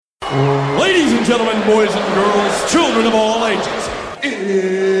Ladies and gentlemen, boys and girls, children of all ages, it's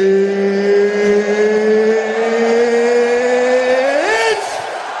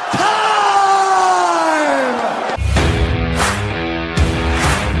time!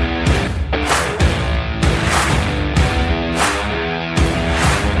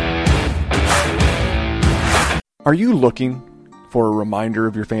 Are you looking for a reminder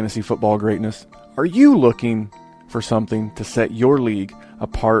of your fantasy football greatness? Are you looking for something to set your league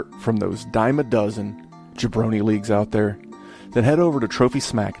apart from those dime a dozen jabroni leagues out there? Then head over to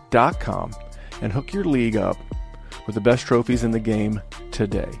TrophySmack.com and hook your league up with the best trophies in the game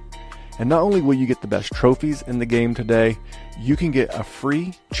today. And not only will you get the best trophies in the game today, you can get a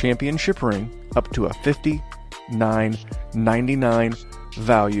free championship ring up to a $59.99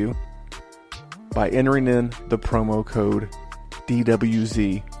 value by entering in the promo code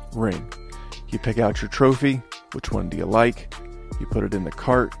DWZRing. You pick out your trophy. Which one do you like? You put it in the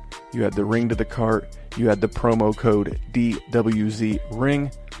cart. You add the ring to the cart. You add the promo code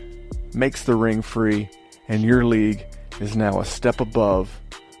DWZRing. Makes the ring free. And your league is now a step above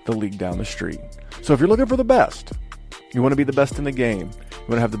the league down the street. So if you're looking for the best, you want to be the best in the game, you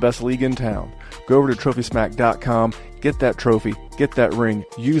want to have the best league in town, go over to TrophySmack.com, get that trophy, get that ring,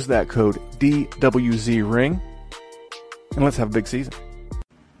 use that code DWZRing, and let's have a big season.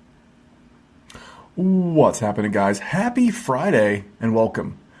 What's happening, guys? Happy Friday, and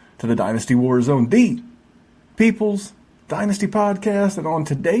welcome to the Dynasty WarZone, the People's Dynasty Podcast. And on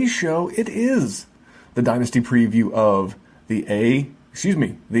today's show, it is the Dynasty preview of the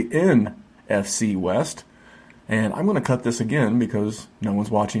NFC West. And I'm going to cut this again because no one's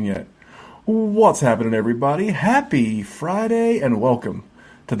watching yet. What's happening, everybody? Happy Friday, and welcome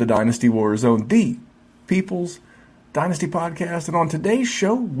to the Dynasty WarZone, the People's Dynasty Podcast. And on today's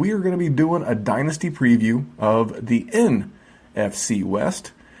show, we are going to be doing a Dynasty preview of the NFC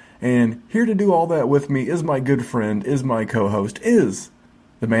West. And here to do all that with me is my good friend, is my co-host, is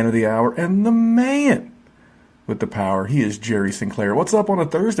the man of the hour, and the man with the power. He is Jerry Sinclair. What's up on a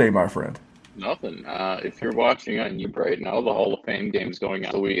Thursday, my friend? Nothing. If you're watching on YouTube right now, the Hall of Fame game's going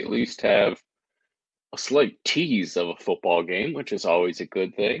on. So we at least have a slight tease of a football game, which is always a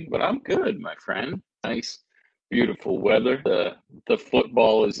good thing. But I'm good, my friend. Nice, beautiful weather. The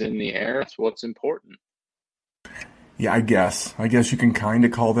football is in the air. That's what's important. Yeah, I guess you can kind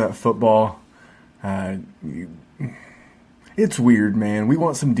of call that football. It's weird, man. We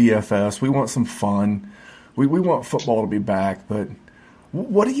want some DFS. We want some fun. We want football to be back. But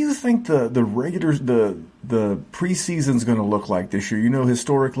what do you think the preseason's going to look like this year? You know,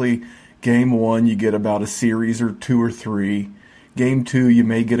 historically, game one you get about a series or two or three. Game two you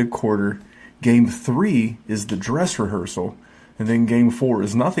may get a quarter. Game three is the dress rehearsal, and then game four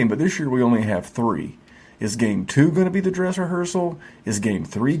is nothing. But this year we only have three. Is game two going to be the dress rehearsal? Is game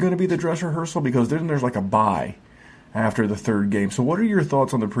three going to be the dress rehearsal? Because then there's like a bye after the third game. So what are your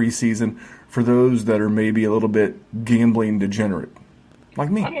thoughts on the preseason for those that are maybe a little bit gambling degenerate,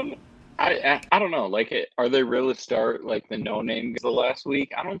 like me? I don't know. Like, are they really start like the no-name the last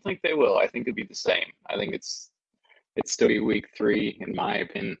week? I don't think they will. I think it'd be the same. I think it's still be week 3, in my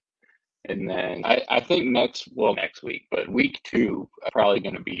opinion. And then I think next week, but week 2 probably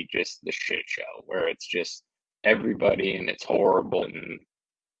going to be just the shit show where it's just everybody and it's horrible and,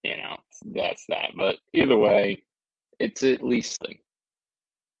 you know, that's that. But either way, it's at least thing.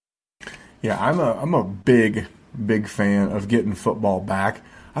 Yeah, I'm a big fan of getting football back.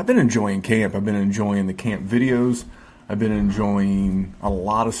 I've been enjoying camp. I've been enjoying the camp videos. I've been enjoying a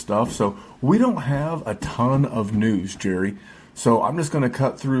lot of stuff. So we don't have a ton of news, Jerry. So I'm just going to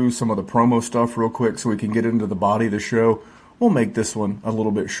cut through some of the promo stuff real quick so we can get into the body of the show. We'll make this one a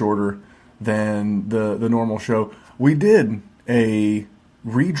little bit shorter than the normal show. We did a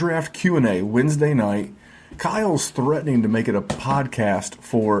redraft Q&A Wednesday night. Kyle's threatening to make it a podcast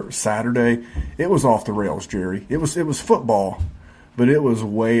for Saturday. It was off the rails, Jerry. It was football, but it was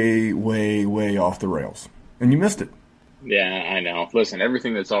way, way, way off the rails. And you missed it. Yeah, I know. Listen,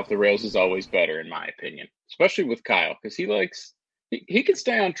 everything that's off the rails is always better, in my opinion, especially with Kyle, because he can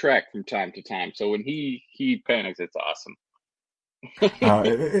stay on track from time to time. So when he panics, it's awesome.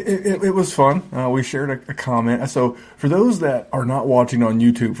 It was fun. We shared a comment. So for those that are not watching on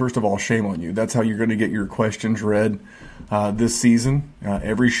YouTube, first of all, shame on you. That's how you're going to get your questions read this season.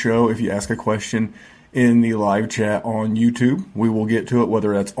 Every show, if you ask a question in the live chat on YouTube, we will get to it,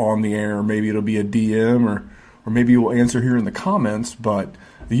 whether that's on the air or maybe it'll be a DM or maybe we'll answer here in the comments. But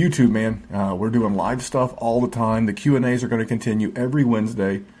the YouTube, man, we're doing live stuff all the time. The Q&As are going to continue every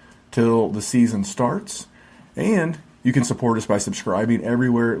Wednesday till the season starts. And you can support us by subscribing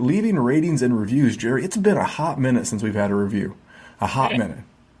everywhere, leaving ratings and reviews. Jerry, it's been a hot minute since we've had a review. A hot minute.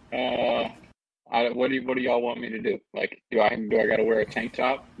 What do y'all want me to do? Like, do I got to wear a tank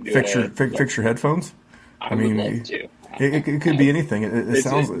top? Fix your headphones. I would love to. It could be anything.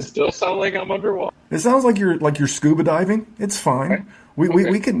 It still sound like I'm underwater. It sounds like you're scuba diving. It's fine.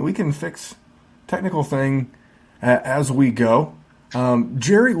 Okay. We can fix technical thing as we go.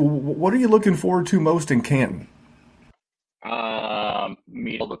 Jerry, what are you looking forward to most in Canton?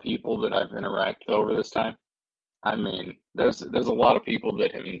 Meet all the people that I've interacted over this time. I mean, there's a lot of people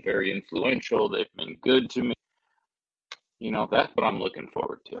that have been very influential. They've been good to me. That's what I'm looking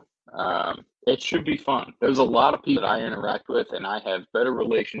forward to. It should be fun. There's a lot of people that I interact with, and I have better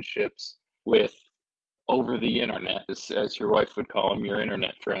relationships with over the internet, as your wife would call them, your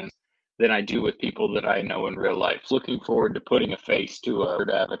internet friends, than I do with people that I know in real life. Looking forward to putting a face to a weird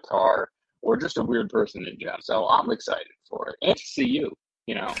avatar or just a weird person in general. So I'm excited for it. And to see you.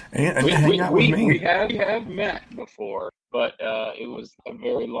 And hang out with me. We have met before, but it was a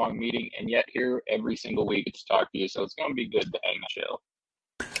very long meeting, and yet here every single week to talk to you, so it's going to be good to hang and chill.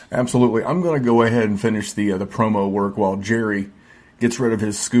 Absolutely. I'm going to go ahead and finish the promo work while Jerry gets rid of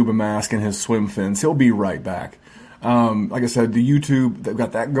his scuba mask and his swim fins. He'll be right back. Like I said, the YouTube, they've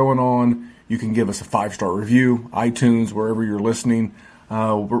got that going on. You can give us a 5-star review, iTunes, wherever you're listening.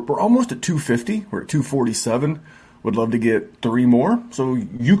 We're almost at 250. We're at 247. Would love to get 3 more, so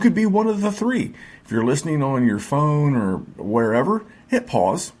you could be one of the 3. If you're listening on your phone or wherever, hit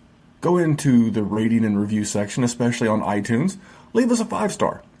pause. Go into the rating and review section, especially on iTunes. Leave us a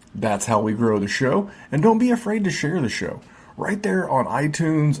 5-star. That's how we grow the show, and don't be afraid to share the show. Right there on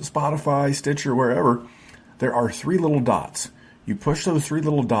iTunes, Spotify, Stitcher, wherever, there are 3 little dots. You push those 3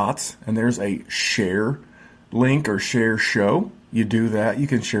 little dots, and there's a share link or share show. You do that. You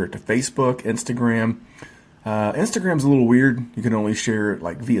can share it to Facebook, Instagram. Instagram's a little weird. You can only share it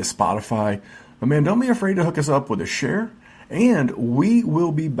like via Spotify. But man, don't be afraid to hook us up with a share. And we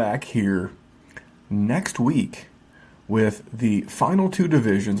will be back here next week with the final 2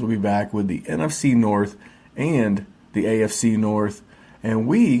 divisions. We'll be back with the NFC North and the AFC North. And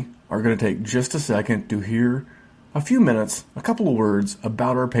we are going to take just a second to hear a few minutes, a couple of words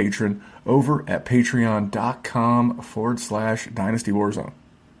about our patron over at patreon.com/Dynasty WarZone.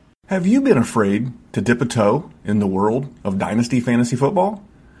 Have you been afraid to dip a toe in the world of Dynasty Fantasy Football?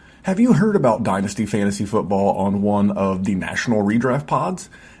 Have you heard about Dynasty Fantasy Football on one of the national redraft pods,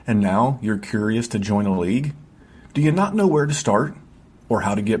 and now you're curious to join a league? Do you not know where to start or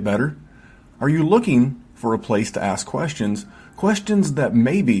how to get better? Are you looking for a place to ask questions that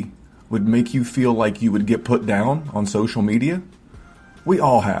maybe would make you feel like you would get put down on social media? We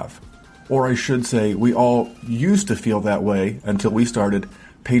all have. Or I should say, we all used to feel that way until we started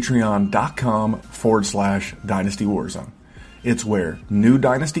patreon.com/Dynasty WarZone. It's where new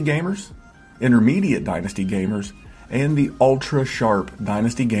Dynasty gamers, intermediate Dynasty gamers, and the ultra sharp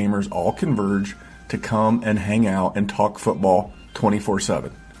Dynasty gamers all converge to come and hang out and talk football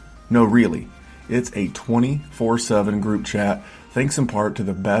 24/7. No, really, it's a 24/7 group chat, thanks in part to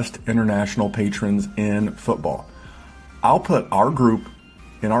the best international patrons in football. I'll put our group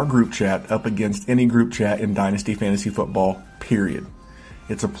chat up against any group chat in Dynasty Fantasy Football, period.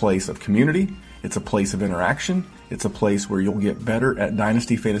 It's a place of community. It's a place of interaction. It's a place where you'll get better at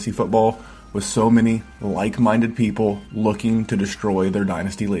Dynasty Fantasy Football with so many like-minded people looking to destroy their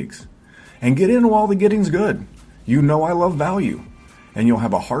Dynasty leagues. And get in while the getting's good. You know I love value. And you'll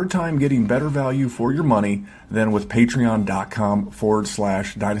have a hard time getting better value for your money than with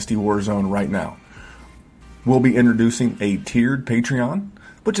patreon.com/Dynasty WarZone right now. We'll be introducing a tiered Patreon,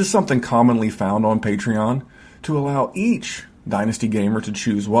 which is something commonly found on Patreon, to allow each Dynasty gamer to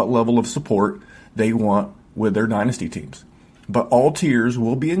choose what level of support they want with their Dynasty teams. But all tiers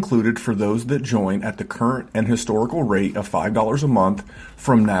will be included for those that join at the current and historical rate of $5 a month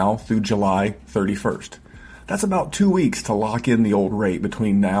from now through July 31st. That's about 2 weeks to lock in the old rate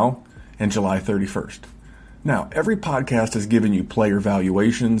between now and July 31st. Now, every podcast has given you player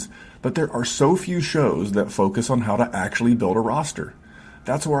valuations, but there are so few shows that focus on how to actually build a roster.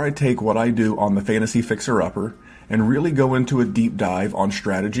 That's where I take what I do on the Fantasy Fixer-Upper and really go into a deep dive on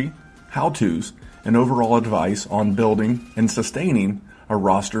strategy, how-tos, and overall advice on building and sustaining a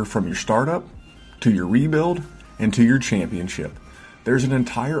roster from your startup to your rebuild and to your championship. There's an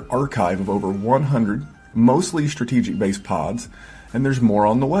entire archive of over 100, mostly strategic-based pods, and there's more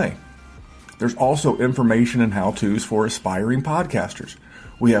on the way. There's also information and how-tos for aspiring podcasters.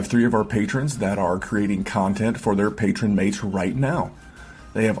 We have 3 of our patrons that are creating content for their patron mates right now.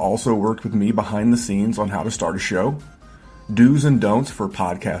 They have also worked with me behind the scenes on how to start a show, do's and don'ts for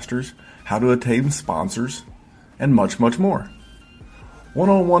podcasters, how to attain sponsors, and much, much more.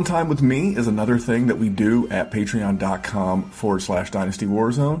 One-on-one time with me is another thing that we do at patreon.com/Dynasty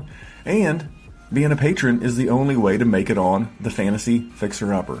WarZone. And being a patron is the only way to make it on the Fantasy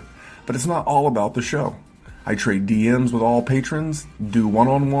Fixer-Upper. But it's not all about the show. I trade DMs with all patrons, do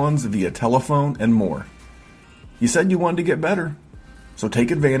one-on-ones via telephone, and more. You said you wanted to get better, so take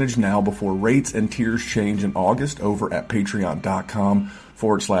advantage now before rates and tiers change in August over at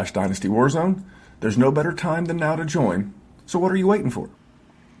patreon.com/Dynasty WarZone. There's no better time than now to join, so what are you waiting for?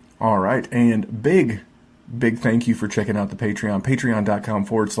 All right, and big thank you for checking out the Patreon,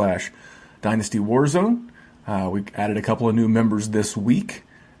 patreon.com/Dynasty WarZone. We added a couple of new members this week.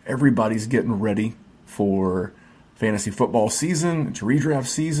 Everybody's getting ready for fantasy football season. It's redraft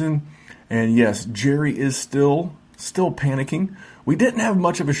season. And yes, Jerry is still panicking. We didn't have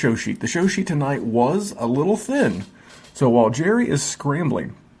much of a show sheet. The show sheet tonight was a little thin. So while Jerry is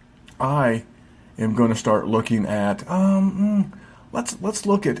scrambling, I am going to start looking at, let's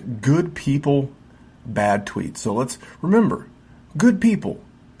look at good people, bad tweets. So let's remember, good people.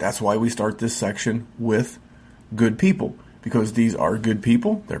 That's why we start this section with good people, because these are good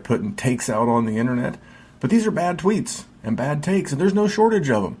people. They're putting takes out on the internet, but these are bad tweets and bad takes, and there's no shortage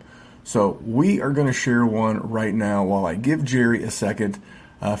of them. So we are going to share one right now while I give Jerry a second.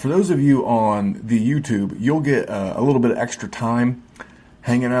 For those of you on the YouTube, you'll get a little bit of extra time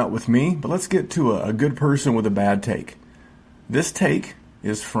hanging out with me, but let's get to a good person with a bad take. This take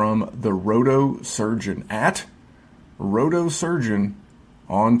is from the Roto Surgeon, at Roto Surgeon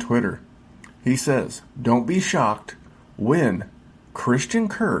on Twitter. He says, "Don't be shocked when Christian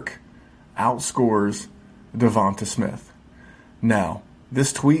Kirk outscores Devonta Smith." Now,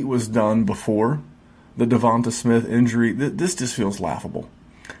 this tweet was done before the Devonta Smith injury. This just feels laughable.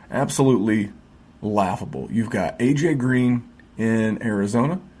 Absolutely laughable. You've got AJ Green in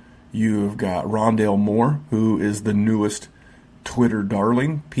Arizona. You've got Rondale Moore, who is the newest Twitter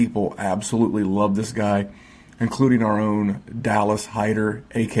darling. People absolutely love this guy, including our own Dallas Hyder,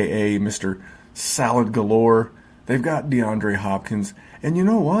 a.k.a. Mr. Salad Galore. They've got DeAndre Hopkins. And you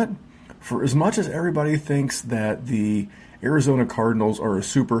know what? For as much as everybody thinks that the Arizona Cardinals are a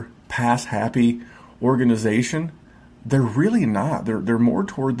super pass-happy organization, they're really not. They're more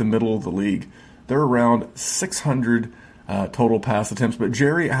toward the middle of the league. They're around 600 total pass attempts. But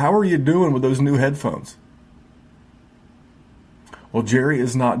Jerry, how are you doing with those new headphones? Well, Jerry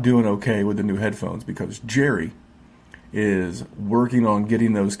is not doing okay with the new headphones because Jerry is working on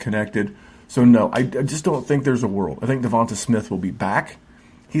getting those connected. So no, I just don't think there's a world. I think Devonta Smith will be back.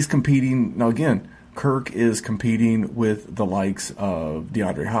 He's competing. Now again, Kirk is competing with the likes of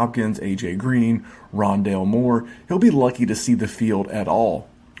DeAndre Hopkins, AJ Green, Rondale Moore. He'll be lucky to see the field at all,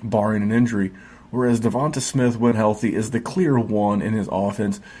 barring an injury. Whereas Devonta Smith, when healthy, is the clear one in his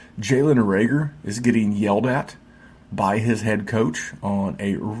offense. Jalen Reagor is getting yelled at by his head coach on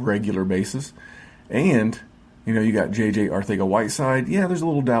a regular basis. And, you know, you got J.J. Arcega-Whiteside. Yeah, there's a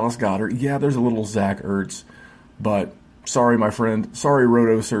little Dallas Goedert. Yeah, there's a little Zach Ertz. But sorry, my friend. Sorry,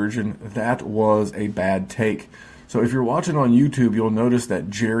 Roto Surgeon. That was a bad take. So if you're watching on YouTube, you'll notice that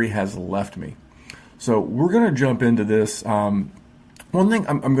Jerry has left me. So we're going to jump into this. One thing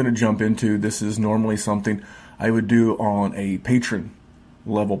I'm going to jump into, this is normally something I would do on a patron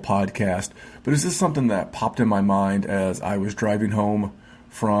level podcast, but is this something that popped in my mind as I was driving home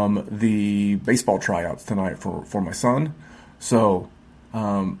from the baseball tryouts tonight for my son. So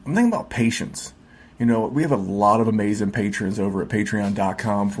I'm thinking about patience. You know, we have a lot of amazing patrons over at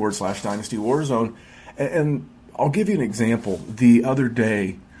patreon.com/Dynasty WarZone. And I'll give you an example. The other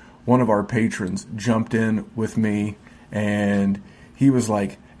day, one of our patrons jumped in with me and he was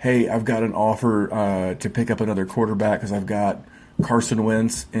like, "Hey, I've got an offer to pick up another quarterback because I've got Carson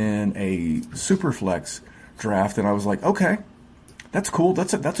Wentz in a Superflex draft." And I was like, "Okay, that's cool.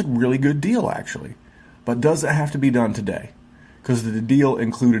 That's a really good deal, actually. But does it have to be done today?" Because the deal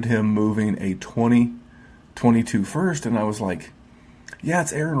included him moving a 2022 first. And I was like, yeah,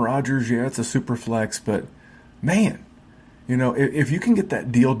 it's Aaron Rodgers. Yeah, it's a Superflex. But, man, you know, if you can get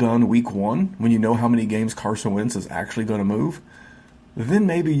that deal done week one, when you know how many games Carson Wentz is actually going to move, then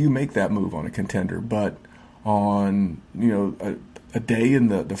maybe you make that move on a contender. But on, you know, a day in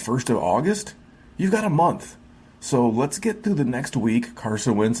the 1st of August, you've got a month. So let's get through the next week.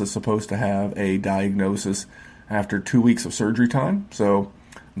 Carson Wentz is supposed to have a diagnosis after 2 weeks of surgery time. So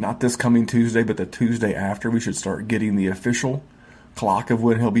not this coming Tuesday, but the Tuesday after, we should start getting the official clock of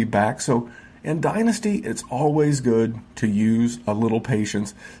when he'll be back. So in Dynasty, it's always good to use a little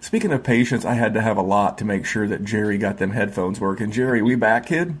patience. Speaking of patience, I had to have a lot to make sure that Jerry got them headphones working. Jerry, we back,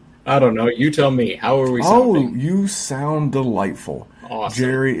 kid? I don't know. You tell me. How are we sounding? Oh, you sound delightful. Awesome.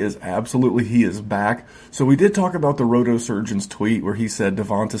 Jerry is he is back. So we did talk about the Roto Surgeon's tweet where he said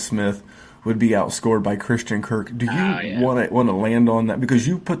Devonta Smith would be outscored by Christian Kirk. Do you want to land on that? Because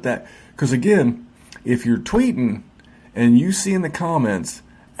you put that, because again, if you're tweeting and you see in the comments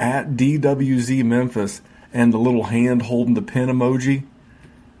at DWZ Memphis and the little hand holding the pen emoji,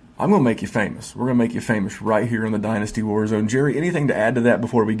 I'm going to make you famous. We're going to make you famous right here in the Dynasty Warzone. Jerry, anything to add to that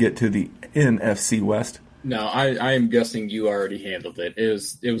before we get to the NFC West? No, I am guessing you already handled it.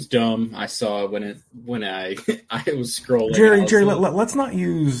 It was dumb. I saw it when I was scrolling. Jerry, let's not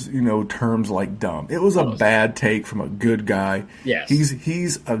use terms like dumb. It was a bad take from a good guy. Yes,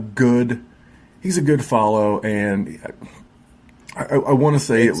 he's a good follow, and I want to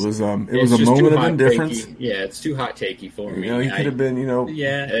say it was a moment of indifference. Takey. Yeah, it's too hot takey for me. He could have been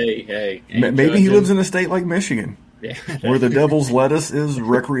Yeah, hey. Maybe he lives in a state like Michigan. Yeah. Where the devil's lettuce is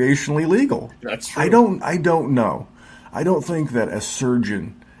recreationally legal. That's true. I don't know. I don't think that a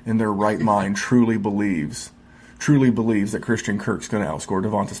surgeon in their right mind truly believes that Christian Kirk's going to outscore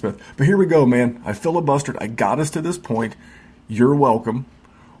Devonta Smith. But here we go, man. I filibustered. I got us to this point. You're welcome.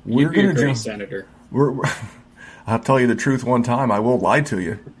 You'd be a great senator. I'll tell you the truth one time. I will lie to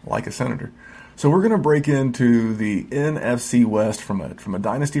you like a senator. So we're going to break into the NFC West from a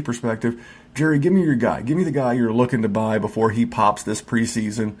dynasty perspective. Jerry, give me your guy. Give me the guy you're looking to buy before he pops this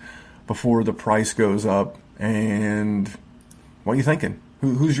preseason, before the price goes up. And what are you thinking?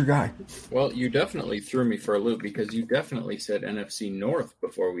 Who's your guy? Well, you definitely threw me for a loop because you definitely said NFC North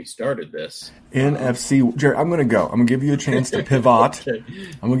before we started this. NFC, Jerry, I'm going to go. I'm going to give you a chance to pivot. Okay.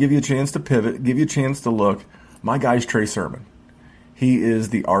 I'm going to give you a chance to pivot, give you a chance to look. My guy's Trey Sermon. He is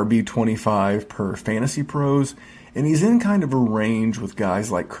the RB25 per Fantasy Pros, and he's in kind of a range with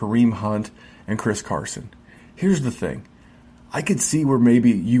guys like Kareem Hunt and Chris Carson. Here's the thing. I could see where maybe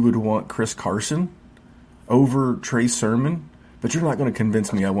you would want Chris Carson over Trey Sermon, but you're not going to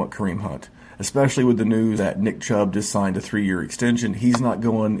convince me I want Kareem Hunt, especially with the news that Nick Chubb just signed a 3-year extension. He's not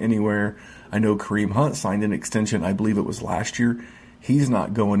going anywhere. I know Kareem Hunt signed an extension, I believe it was last year. He's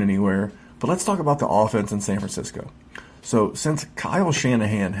not going anywhere. But let's talk about the offense in San Francisco. So since Kyle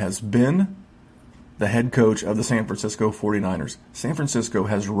Shanahan has been the head coach of the San Francisco 49ers, San Francisco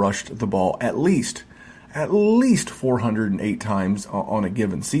has rushed the ball at least 408 times on a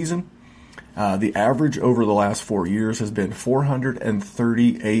given season. The average over the last 4 years has been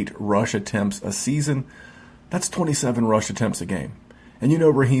 438 rush attempts a season. That's 27 rush attempts a game. And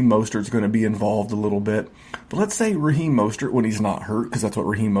Raheem Mostert's going to be involved a little bit. But let's say Raheem Mostert, when he's not hurt, because that's what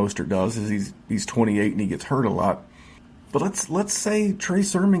Raheem Mostert does, is he's 28 and he gets hurt a lot. But let's say Trey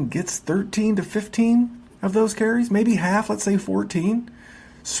Sermon gets 13 to 15 of those carries, maybe half, let's say 14.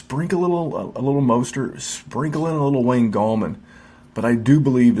 Sprinkle a little Mostert, sprinkle in a little Wayne Gallman. But I do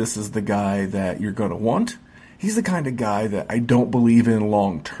believe this is the guy that you're going to want. He's the kind of guy that I don't believe in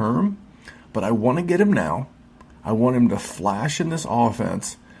long term, but I want to get him now. I want him to flash in this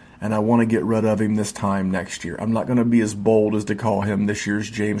offense, and I want to get rid of him this time next year. I'm not going to be as bold as to call him this year's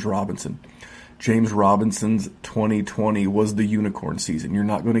James Robinson. James Robinson's 2020 was the unicorn season. You're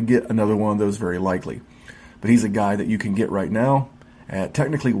not going to get another one of those very likely. But he's a guy that you can get right now at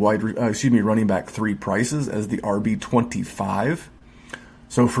technically running back 3 prices as the RB25.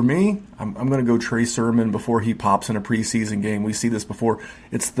 So for me, I'm going to go Trey Sermon before he pops in a preseason game. We see this before.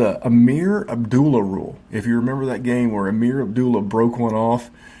 It's the Amir Abdullah rule. If you remember that game where Amir Abdullah broke one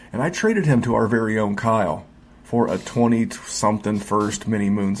off, and I traded him to our very own Kyle for a 20-something first many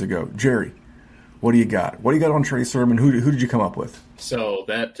moons ago. Jerry, what do you got? What do you got on Trey Sermon? Who did you come up with? So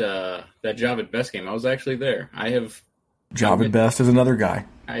that Javid Best game, I was actually there. Javid Best is another guy.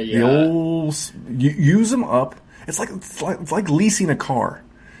 The old use him up. It's like leasing a car.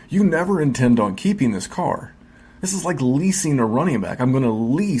 You never intend on keeping this car. This is like leasing a running back. I'm going to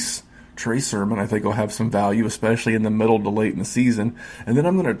lease Trey Sermon. I think he'll have some value, especially in the middle to late in the season. And then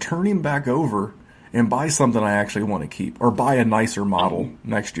I'm going to turn him back over and buy something I actually want to keep, or buy a nicer model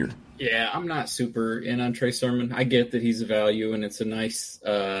next year. Yeah, I'm not super in on Trey Sermon. I get that he's a value and it's a nice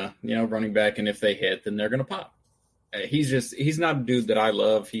running back, and if they hit, then they're going to pop. He's not a dude that I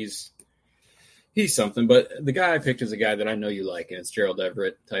love. He's something, but the guy I picked is a guy that I know you like, and it's Gerald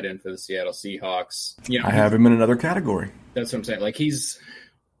Everett, tight end for the Seattle Seahawks. I have him in another category. That's what I'm saying. Like he's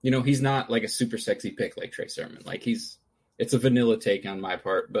not like a super sexy pick like Trey Sermon. Like it's a vanilla take on my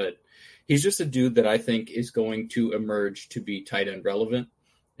part, but he's just a dude that I think is going to emerge to be tight end relevant,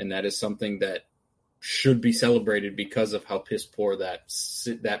 and that is something that should be celebrated because of how piss poor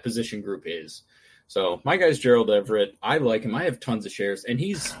that position group is. So my guy's Gerald Everett. I like him. I have tons of shares. And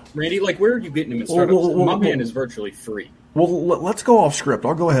he's, Randy, like, where are you getting him in startups? My man is virtually free. Well, let's go off script.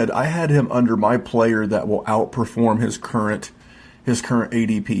 I'll go ahead. I had him under my player that will outperform his current his current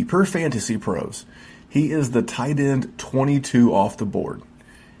ADP per Fantasy Pros. He is the tight end 22 off the board.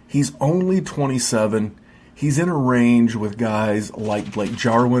 He's only 27. He's in a range with guys like Blake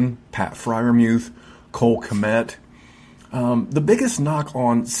Jarwin, Pat Freiermuth, Cole Kmet. The biggest knock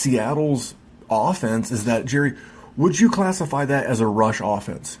on Seattle's offense is that, Jerry, would you classify that as a rush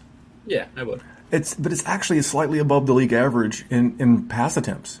offense? Yeah, I would. But it's actually slightly above the league average in pass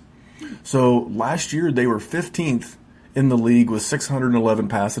attempts. So last year they were 15th in the league with 611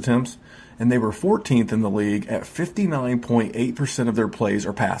 pass attempts, and they were 14th in the league at 59.8% of their plays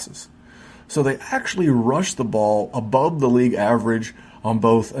are passes. So they actually rushed the ball above the league average on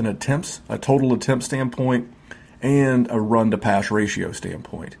both a total attempt standpoint and a run-to-pass ratio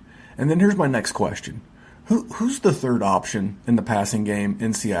standpoint. And then here's my next question. Who's the third option in the passing game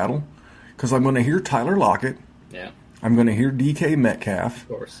in Seattle? Because I'm going to hear Tyler Lockett. Yeah. I'm going to hear DK Metcalf. Of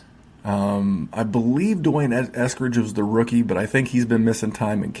course. I believe Dwayne Eskridge was the rookie, but I think he's been missing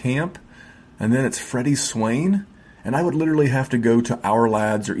time in camp. And then it's Freddie Swain. And I would literally have to go to Our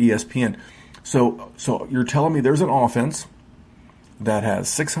Lads or ESPN. So you're telling me there's an offense that has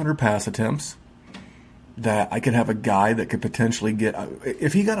 600 pass attempts, that I could have a guy that could potentially get,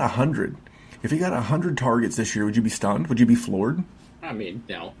 if he got 100 targets this year, would you be stunned? Would you be floored? I mean,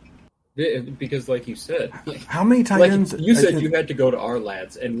 no. Because like you said, how many tight ends? You said you had to go to Our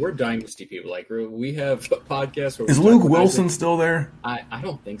Lads, and we're Dynasty people. Like, we have podcasts where is Luke Wilson still there? I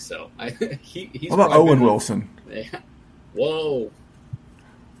don't think so. He's what about Owen Wilson? Whoa.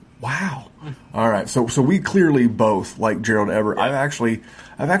 Wow. All right. So we clearly both like Gerald Everett. Yeah.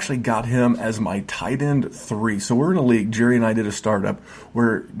 I've actually got him as my tight end 3. So we're in a league. Jerry and I did a startup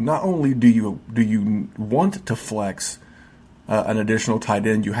where not only do you want to flex an additional tight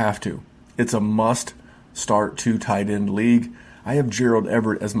end, you have to. It's a must start 2 tight end league. I have Gerald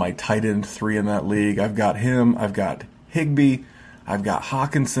Everett as my tight end 3 in that league. I've got him. I've got Higbee. I've got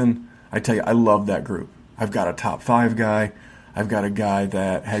Hawkinson. I tell you, I love that group. I've got a top 5 guy. I've got a guy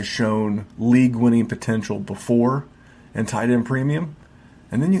that has shown league-winning potential before in tight end premium.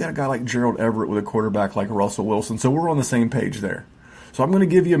 And then you got a guy like Gerald Everett with a quarterback like Russell Wilson. So we're on the same page there. So I'm going to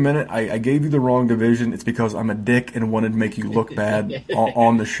give you a minute. I gave you the wrong division. It's because I'm a dick and wanted to make you look bad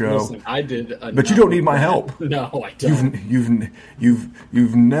on the show. Listen, I did, but you don't need my help. No, I don't.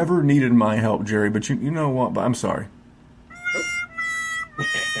 You've never needed my help, Jerry. But you know what? But I'm sorry.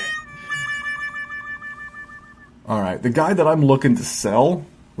 All right, the guy that I'm looking to sell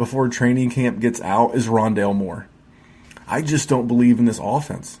before training camp gets out is Rondale Moore. I just don't believe in this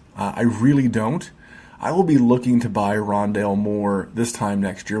offense. I really don't. I will be looking to buy Rondale Moore this time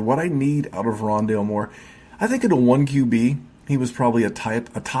next year. What I need out of Rondale Moore, I think in a 1 QB, he was probably a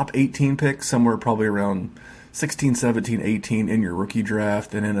top 18 pick, somewhere probably around 16, 17, 18 in your rookie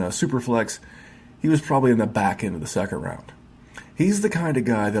draft. And in a super flex, he was probably in the back end of the second round. He's the kind of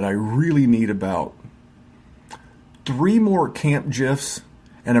guy that I really need about 3 more camp GIFs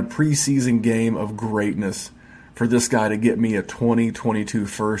and a preseason game of greatness for this guy to get me a 2022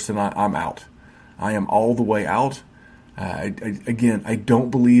 first, and I'm out. I am all the way out. Again, I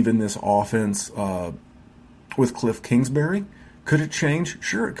don't believe in this offense with Cliff Kingsbury. Could it change?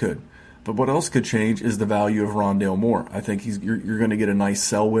 Sure it could. But what else could change is the value of Rondale Moore. I think you're going to get a nice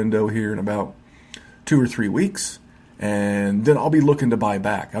sell window here in about 2 or 3 weeks. And then I'll be looking to buy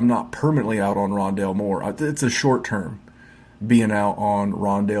back. I'm not permanently out on Rondale Moore. It's a short term being out on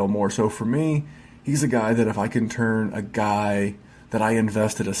Rondale Moore. So for me, he's a guy that if I can turn a guy that I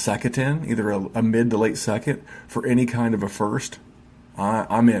invested a second in, either a mid to late second, for any kind of a first,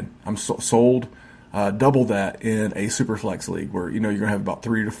 I'm in. I'm sold. Double that in a super flex league where you're going to have about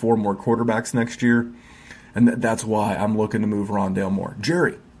 3 to 4 more quarterbacks next year. And that's why I'm looking to move Rondale Moore.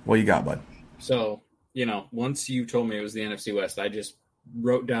 Jerry, what you got, bud? So, once you told me it was the NFC West, I just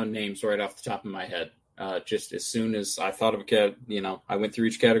wrote down names right off the top of my head. Just as soon as I thought of I went through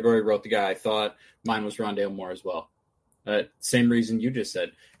each category, wrote the guy I thought. Mine was Rondale Moore as well. Same reason you just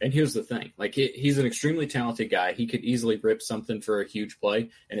said. And here's the thing. He's an extremely talented guy. He could easily rip something for a huge play,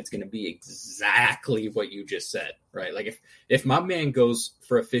 and it's going to be exactly what you just said, right? If my man goes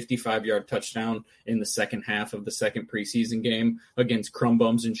for a 55-yard touchdown in the second half of the second preseason game against crumb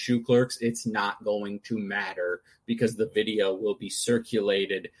bums and shoe clerks, it's not going to matter because the video will be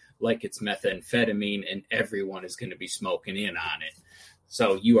circulated like it's methamphetamine, and everyone is going to be smoking in on it.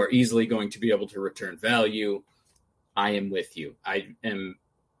 So you are easily going to be able to return value. I am with you. I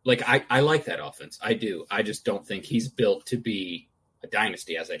like that offense. I do. I just don't think he's built to be a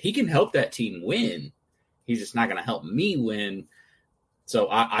dynasty asset. He can help that team win. He's just not going to help me win. So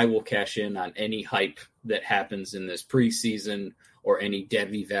I will cash in on any hype that happens in this preseason or any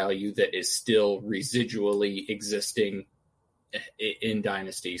Debbie value that is still residually existing in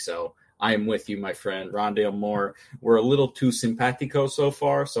Dynasty. So I am with you, my friend. Rondale Moore, we're a little too simpatico so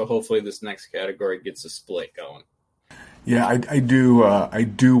far, so hopefully this next category gets a split going. Yeah, I do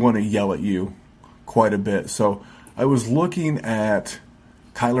want to yell at you quite a bit. So I was looking at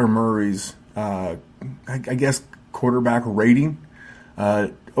Kyler Murray's, I guess, quarterback rating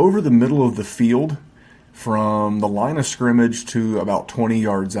over the middle of the field from the line of scrimmage to about 20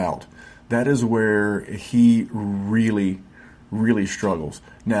 yards out. That is where he really struggles.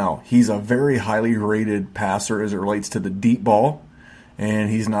 Now, he's a very highly rated passer as it relates to the deep ball, and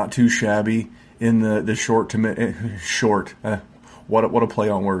he's not too shabby in the short to short. What a play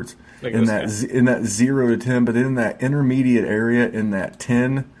on words. In that 0 to 10, but in that intermediate area, in that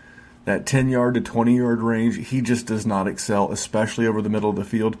 10 yard to 20 yard range, he just does not excel, especially over the middle of the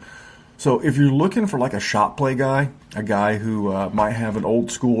field. So if you're looking for like a shot play guy, a guy who might have an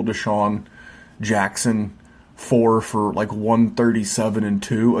old school Deshaun Jackson 4 for like 137 and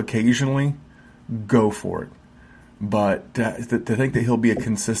 2 occasionally, go for it. But to think that he'll be a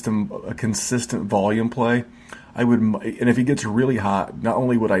consistent volume play, I would. And if he gets really hot, not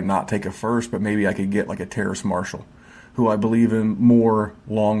only would I not take a first, but maybe I could get like a Terrace Marshall, who I believe in more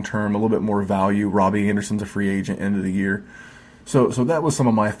long term, a little bit more value. Robbie Anderson's a free agent end of the year. So that was some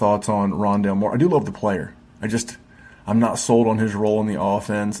of my thoughts on Rondale Moore. I do love the player. I'm not sold on his role in the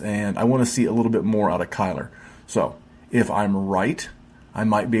offense, and I want to see a little bit more out of Kyler. So if I'm right, I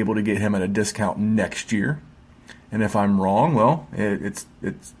might be able to get him at a discount next year. And if I'm wrong, well, it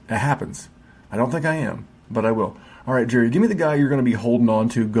happens. I don't think I am, but I will. All right, Jerry, give me the guy you're going to be holding on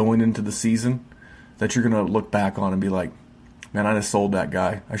to going into the season that you're going to look back on and be like, man, I just sold that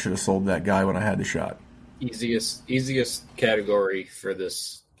guy. I should have sold that guy when I had the shot. Easiest category for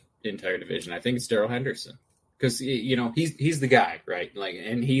this entire division, I think it's Darrell Henderson, because he's the guy, right? Like,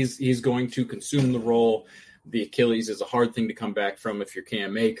 and he's going to consume the role. The Achilles is a hard thing to come back from if you're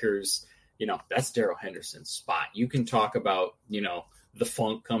Cam Akers. That's Darrell Henderson's spot. You can talk about the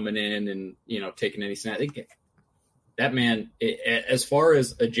funk coming in and taking any snap. That man, as far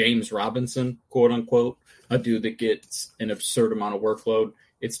as a James Robinson, quote unquote, a dude that gets an absurd amount of workload,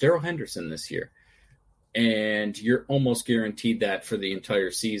 it's Darrell Henderson this year. And you're almost guaranteed that for the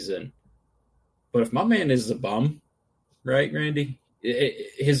entire season. But if my man is a bum, right, Randy,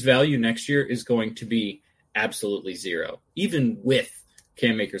 his value next year is going to be absolutely zero. Even with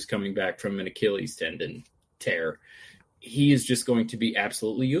Cam Akers coming back from an Achilles tendon tear, he is just going to be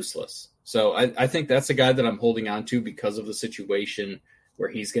absolutely useless. So I think that's a guy that I'm holding on to because of the situation where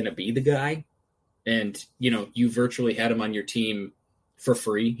he's going to be the guy. And, you virtually had him on your team for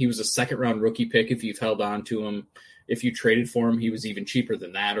free. He was a second-round rookie pick if you've held on to him. If you traded for him, he was even cheaper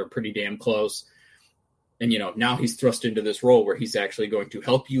than that or pretty damn close. And, now he's thrust into this role where he's actually going to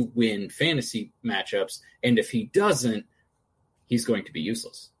help you win fantasy matchups. And if he doesn't, he's going to be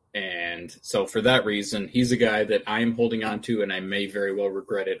useless. And so for that reason, he's a guy that I am holding on to, and I may very well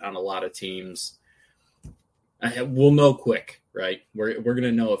regret it on a lot of teams. We'll know quick, right? We're going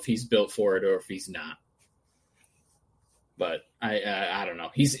to know if he's built for it or if he's not. But I don't know.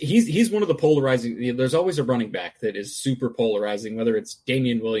 He's one of the polarizing. There's always a running back that is super polarizing, whether it's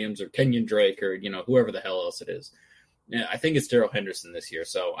Damian Williams or Kenyon Drake or whoever the hell else it is. Yeah, I think it's Darrell Henderson this year.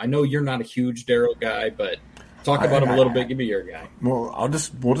 So I know you're not a huge Darrell guy, but talk about him a little bit. Give me your guy. Well,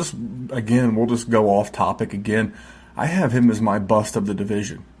 we'll just go off topic again. I have him as my bust of the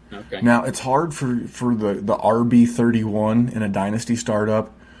division. Okay. Now it's hard for the RB31 in a dynasty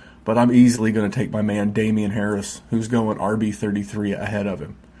startup. But I'm easily going to take my man Damian Harris, who's going RB33 ahead of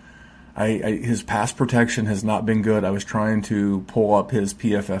him. His pass protection has not been good. I was trying to pull up his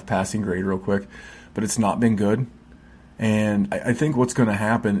PFF passing grade real quick, but it's not been good. And I think what's going to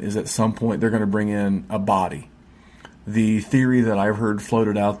happen is at some point they're going to bring in a body. The theory that I've heard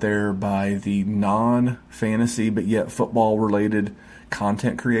floated out there by the non-fantasy but yet football-related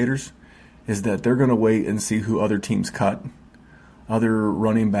content creators is that they're going to wait and see who other teams cut. Other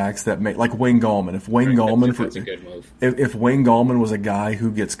running backs that make, like Wayne Gallman. If Wayne Gallman, that's a good move. If Wayne Gallman was a guy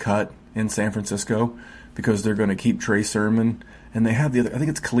who gets cut in San Francisco because they're going to keep Trey Sermon, and they have the other, I think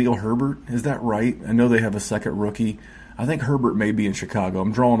it's Khalil Herbert. Is that right? I know they have a second rookie. I think Herbert may be in Chicago.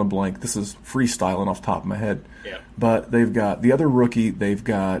 I'm drawing a blank. This is freestyling off the top of my head. Yeah. But they've got the other rookie. They've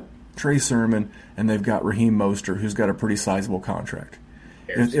got Trey Sermon, and they've got Raheem Mostert, who's got a pretty sizable contract.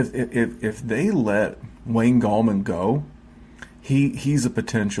 If they let Wayne Gallman go, He's a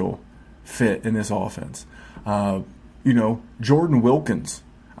potential fit in this offense. Jordan Wilkins.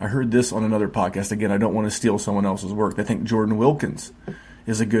 I heard this on another podcast. Again, I don't want to steal someone else's work. I think Jordan Wilkins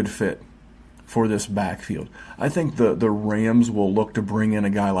is a good fit for this backfield. I think the Rams will look to bring in a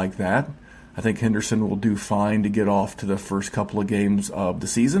guy like that. I think Henderson will do fine to get off to the first couple of games of the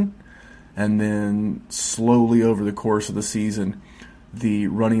season. And then slowly over the course of the season, the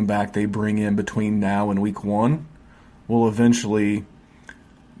running back they bring in between now and week 1 will eventually,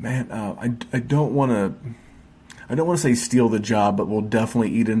 I don't want to say steal the job, but will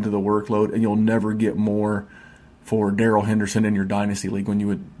definitely eat into the workload, and you'll never get more for Darrell Henderson in your Dynasty League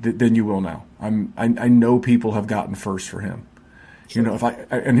than you will now. I know people have gotten first for him. Sure.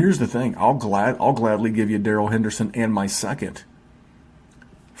 And here's the thing, I'll gladly give you Darrell Henderson and my second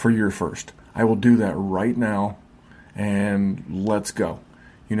for your first. I will do that right now, and let's go.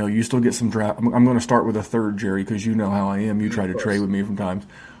 You still get some draft. I'm going to start with a third, Jerry, because you know how I am. You try to trade with me from times.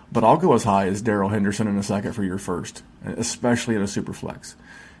 But I'll go as high as Darrell Henderson in a second for your first, especially in a super flex,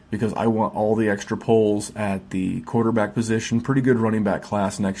 because I want all the extra pulls at the quarterback position. Pretty good running back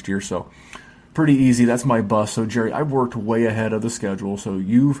class next year, so pretty easy. That's my bust. So, Jerry, I've worked way ahead of the schedule, so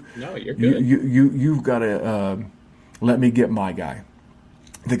you're good. You've got to let me get my guy.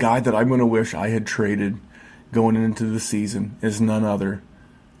 The guy that I'm going to wish I had traded going into the season is none other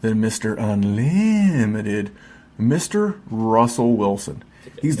than Mr. Unlimited, Mr. Russell Wilson.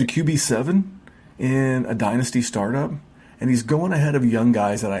 He's the QB7 in a Dynasty startup, and he's going ahead of young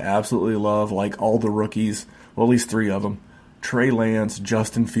guys that I absolutely love, like all the rookies, well, at least 3 of them, Trey Lance,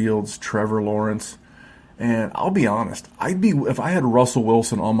 Justin Fields, Trevor Lawrence. And I'll be honest, if I had Russell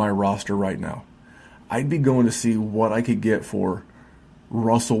Wilson on my roster right now, I'd be going to see what I could get for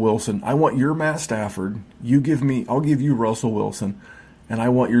Russell Wilson. I want your Matt Stafford. I'll give you Russell Wilson, and I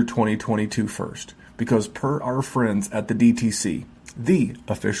want your 2022 first. Because per our friends at the DTC, the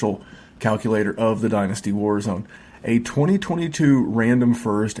official calculator of the Dynasty WarZone, a 2022 random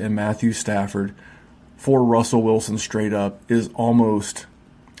first and Matthew Stafford for Russell Wilson straight up is almost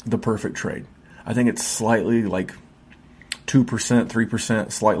the perfect trade. I think it's slightly like 2%,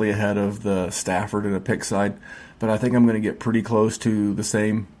 3%, slightly ahead of the Stafford and a pick side, but I think I'm going to get pretty close to the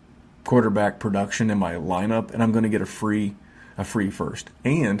same quarterback production in my lineup, and I'm going to get a free first.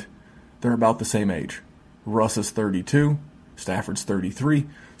 And they're about the same age. Russ is 32, Stafford's 33,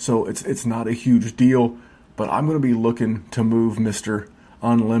 so it's not a huge deal, but I'm going to be looking to move Mr.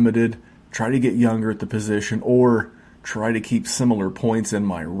 Unlimited, try to get younger at the position, or try to keep similar points in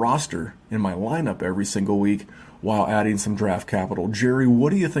my roster, in my lineup every single week while adding some draft capital. Jerry,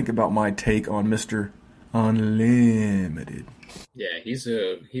 what do you think about my take on Mr. Unlimited? Yeah, he's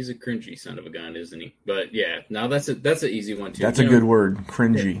a cringy son of a gun, isn't he? But yeah, now that's an easy one too. That's a good word,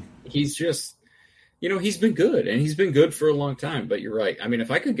 cringy. He's just, he's been good, and he's been good for a long time. But you're right. I mean,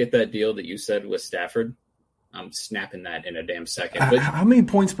 if I could get that deal that you said with Stafford, I'm snapping that in a damn second. But how many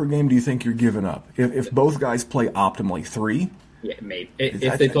points per game do you think you're giving up if both guys play optimally? 3? Yeah, maybe.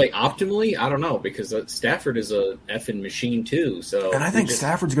 If they play optimally, I don't know, because Stafford is a effing machine too. So, and I think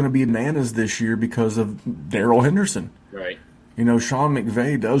Stafford's going to be bananas this year because of Darrell Henderson. Right. Sean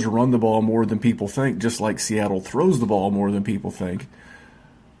McVay does run the ball more than people think, just like Seattle throws the ball more than people think.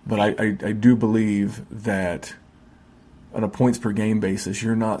 But I do believe that on a points per game basis,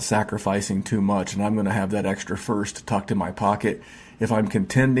 you're not sacrificing too much, and I'm going to have that extra first tucked in my pocket. If I'm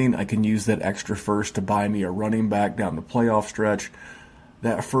contending, I can use that extra first to buy me a running back down the playoff stretch.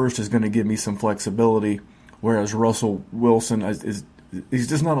 That first is going to give me some flexibility, whereas Russell Wilson he's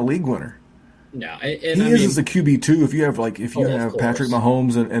just not a league winner. No, as a QB2. If you have Patrick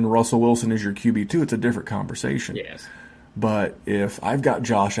Mahomes and Russell Wilson as your QB2, it's a different conversation. Yes. But if I've got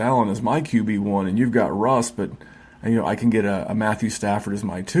Josh Allen as my QB1 and you've got Russ, but I can get a Matthew Stafford as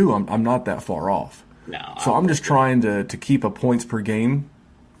my 2, I'm not that far off. No. So I'm just trying to keep a points per game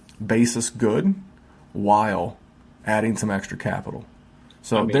basis good while adding some extra capital.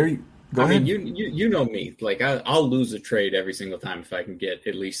 So go ahead. You know me. Like I'll lose a trade every single time if I can get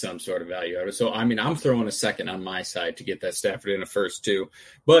at least some sort of value out of it. So I'm throwing a second on my side to get that Stafford in a first too.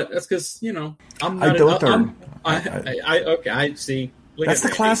 But that's because I'm not. I see. That's the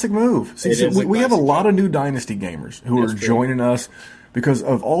classic move. See, we have a lot of new Dynasty gamers who are joining us because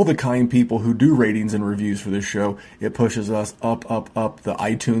of all the kind people who do ratings and reviews for this show. It pushes us up the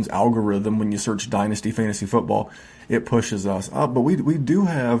iTunes algorithm. When you search Dynasty Fantasy Football, it pushes us up. But we do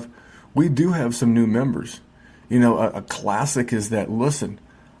have some new members. A classic is that, listen,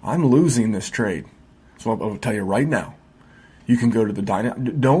 I'm losing this trade. So I'll tell you right now, you can go to the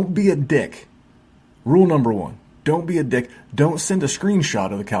Dynasty. Don't be a dick. Rule number 1. Don't be a dick. Don't send a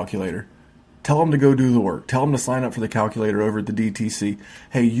screenshot of the calculator. Tell them to go do the work. Tell them to sign up for the calculator over at the DTC.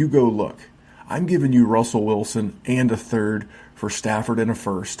 Hey, you go look. I'm giving you Russell Wilson and a third for Stafford and a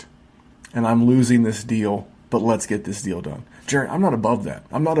first. And I'm losing this deal, but let's get this deal done. Jerry, I'm not above that.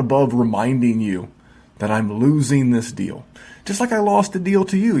 I'm not above reminding you that I'm losing this deal. Just like I lost a deal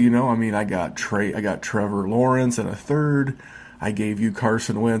to you, I mean, I got Trevor Lawrence and a third. I gave you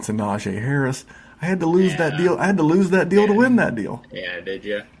Carson Wentz and Najee Harris. I had to lose that deal. I had to lose that deal to win that deal. Yeah, did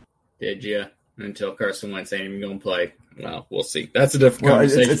you? Did you? Until Carson Wentz ain't even going to play. Well, we'll see. That's a different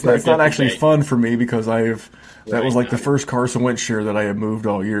conversation. It's not actually fun for me because that was like the first Carson Wentz share that I had moved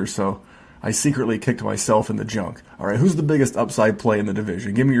all year. So I secretly kicked myself in the junk. All right, who's the biggest upside play in the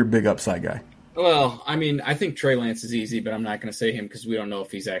division? Give me your big upside guy. Well, I mean, I think Trey Lance is easy, but I'm not going to say him because we don't know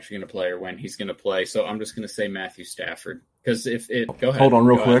if he's actually going to play or when he's going to play. So I'm just going to say Matthew Stafford. Because go ahead. Hold on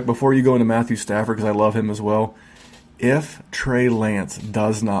real quick before you go into Matthew Stafford because I love him as well. If Trey Lance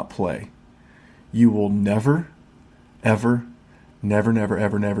does not play, you will never get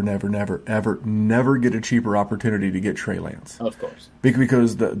a cheaper opportunity to get Trey Lance. Of course.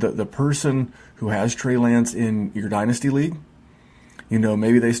 Because the person who has Trey Lance in your Dynasty League,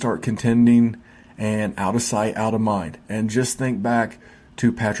 maybe they start contending and out of sight, out of mind. And just think back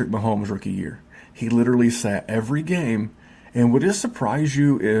to Patrick Mahomes' rookie year. He literally sat every game. And would it surprise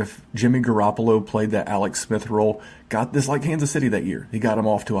you if Jimmy Garoppolo played that Alex Smith role, got this like Kansas City that year? He got him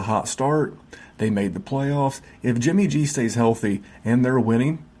off to a hot start. They made the playoffs. If Jimmy G stays healthy and they're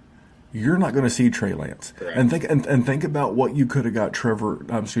winning, you're not going to see Trey Lance. Correct. And think about what you could have got not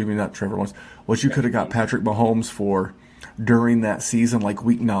Trevor Lawrence, what you could have got Patrick Mahomes for during that season, like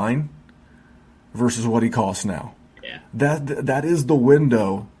week 9, versus what he costs now. Yeah. That is the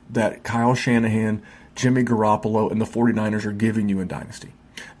window that Kyle Shanahan, Jimmy Garoppolo, and the 49ers are giving you in Dynasty.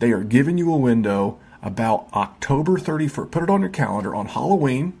 They are giving you a window about October 31st. Put it on your calendar. On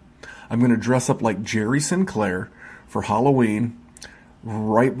Halloween, I'm going to dress up like Jerry Sinclair for Halloween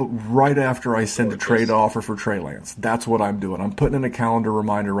right after I send a trade offer for Trey Lance. That's what I'm doing. I'm putting in a calendar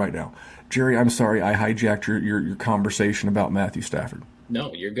reminder right now. Jerry, I'm sorry I hijacked your conversation about Matthew Stafford.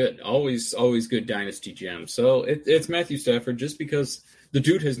 No, you're good. Always good Dynasty gem. So it's Matthew Stafford just because the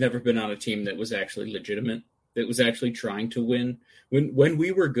dude has never been on a team that was actually legitimate, that was actually trying to win. When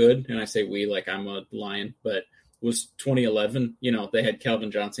we were good, and I say we like I'm a Lion, but was 2011, they had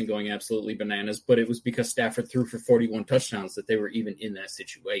Calvin Johnson going absolutely bananas, but it was because Stafford threw for 41 touchdowns that they were even in that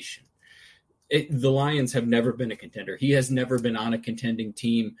situation. The Lions have never been a contender. He has never been on a contending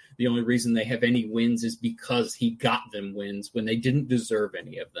team. The only reason they have any wins is because he got them wins when they didn't deserve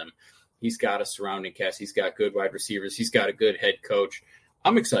any of them. He's got a surrounding cast. He's got good wide receivers. He's got a good head coach.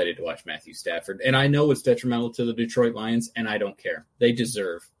 I'm excited to watch Matthew Stafford, and I know it's detrimental to the Detroit Lions, and I don't care. They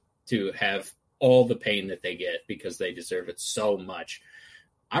deserve to have all the pain that they get because they deserve it so much.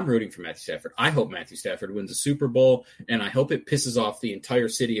 I'm rooting for Matthew Stafford. I hope Matthew Stafford wins a Super Bowl, and I hope it pisses off the entire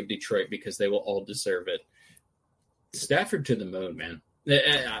city of Detroit because they will all deserve it. Stafford to the moon, man.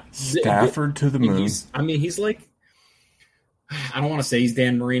 Stafford to the moon. He's like, I don't want to say he's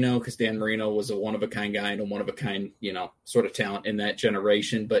Dan Marino because Dan Marino was a one-of-a-kind guy and a one-of-a-kind, sort of talent in that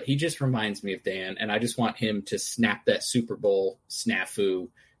generation, but he just reminds me of Dan, and I just want him to snap that Super Bowl snafu,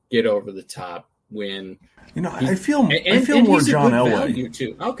 get over the top, win. I feel more John Elway.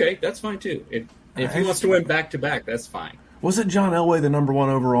 Too. Okay, that's fine too. If he wants to win back-to-back, that's fine. Was it John Elway the number 1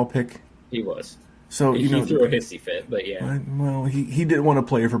 overall pick? He was. So he threw a hissy fit, but yeah. Well, he didn't want to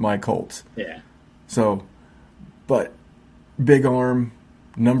play for my Colts. Yeah. So, but big arm,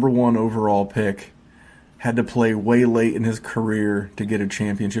 number 1 overall pick, had to play way late in his career to get a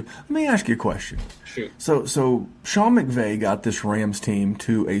championship. Let me ask you a question. Shoot. So Sean McVay got this Rams team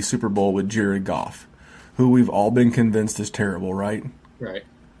to a Super Bowl with Jared Goff, who we've all been convinced is terrible, right? Right.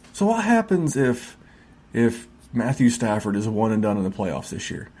 So what happens if Matthew Stafford is one and done in the playoffs this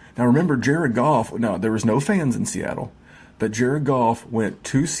year? Now remember, Jared Goff, there was no fans in Seattle, but Jared Goff went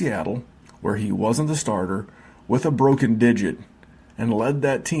to Seattle, where he wasn't the starter, with a broken digit, and led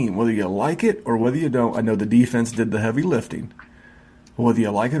that team. Whether you like it or whether you don't, I know the defense did the heavy lifting. Whether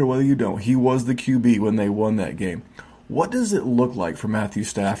you like it or whether you don't, he was the QB when they won that game. What does it look like for Matthew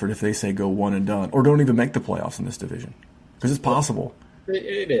Stafford if they say go one and done, or don't even make the playoffs in this division? Because it's possible.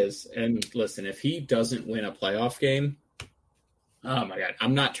 It is. And listen, if he doesn't win a playoff game, oh my God,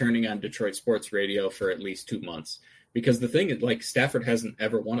 I'm not turning on Detroit sports radio for at least 2 months. Because the thing is, like, Stafford hasn't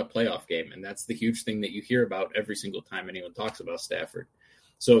ever won a playoff game, and that's the huge thing that you hear about every single time anyone talks about Stafford.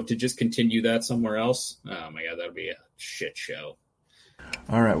 So to just continue that somewhere else, oh my God, that'll be a shit show.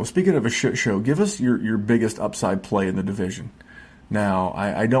 All right. Well, speaking of a shit show, give us your biggest upside play in the division. Now,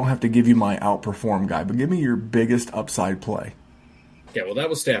 I don't have to give you my outperform guy, but give me your biggest upside play. Yeah, well, that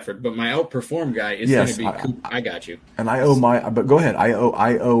was Stafford, but my outperform guy is going to be Coop. I got you. And I owe but go ahead. I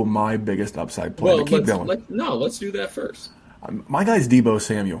owe my biggest upside play. Well, keep going. Let's do that first. My guy's Debo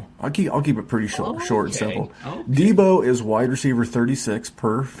Samuel. I'll keep it pretty short and simple. Okay. Debo is wide receiver 36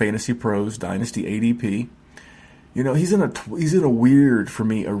 per Fantasy Pros Dynasty ADP. You know, he's in a weird, for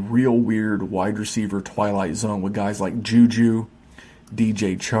me, a real weird wide receiver twilight zone with guys like Juju,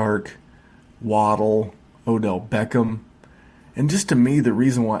 DJ Chark, Waddle, Odell Beckham. And just to me, the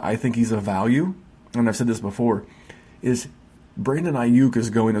reason why I think he's a value, and I've said this before, is Brandon Ayuk is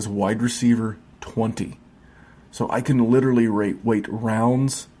going as wide receiver 20. So I can literally wait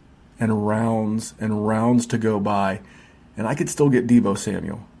rounds and rounds and rounds to go by, and I could still get Debo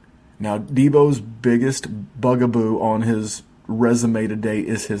Samuel. Now, Debo's biggest bugaboo on his resume today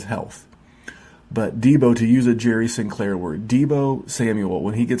is his health. But Debo, to use a Jerry Sinclair word, Debo Samuel,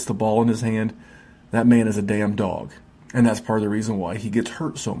 when he gets the ball in his hand, that man is a damn dog. And that's part of the reason why he gets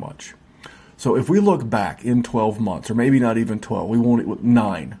hurt so much. So if we look back in 12 months, or maybe not even 12,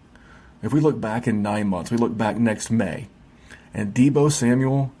 9. If we look back in 9 months, we look back next May, and Debo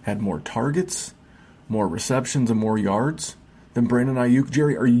Samuel had more targets, more receptions, and more yards than Brandon Ayuk.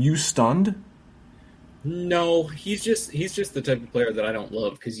 Jerry, are you stunned? No, he's just the type of player that I don't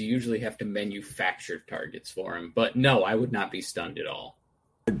love because you usually have to manufacture targets for him. But no, I would not be stunned at all.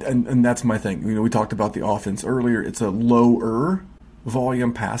 And that's my thing. You know, we talked about the offense earlier. It's a lower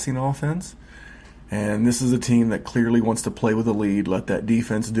volume passing offense. And this is a team that clearly wants to play with a lead, let that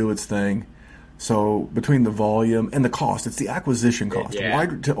defense do its thing. So between the volume and the cost, it's the acquisition cost. Yeah.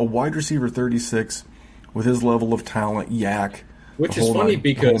 A wide receiver 36 with his level of talent, which is funny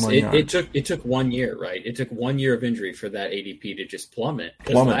because it took 1 year, right? It took 1 year of injury for that ADP to just plummet.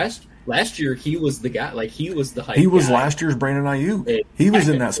 Because last year he was the guy, like he was the hype guy. He was last year's Brandon Ayuk. He was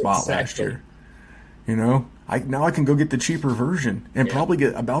in that spot last year. You know, now I can go get the cheaper version and probably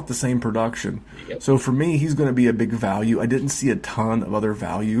get about the same production. Yep. So for me, he's going to be a big value. I didn't see a ton of other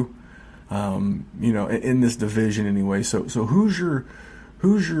value, you know, in this division anyway. So who's your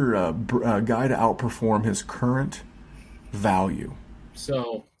guy to outperform his current value?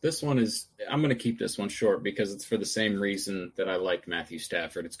 So this one is, I'm going to keep this one short because it's for the same reason that I liked Matthew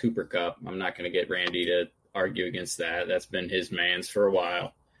Stafford. It's Cooper Kupp. I'm not going to get Randy to argue against that. That's been his man's for a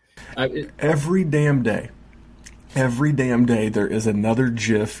while. Every damn day there is another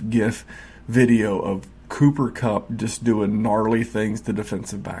GIF video of Cooper Kupp just doing gnarly things to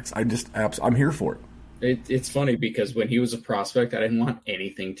defensive backs. I'm here for it. It's funny because when he was a prospect, I didn't want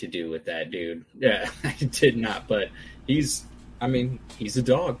anything to do with that dude. Yeah, I did not. But he's a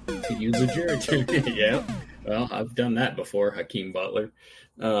dog. To use a Jared. Yeah. Well, I've done that before, Hakeem Butler.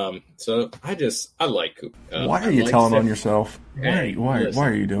 So I like Cooper. Why are you telling on yourself? Why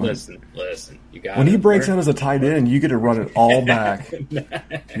are you doing it? Listen. You got when he breaks out as a tight end, you get to run it all back.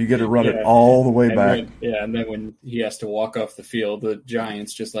 You get to run it all the way back. And then when he has to walk off the field, the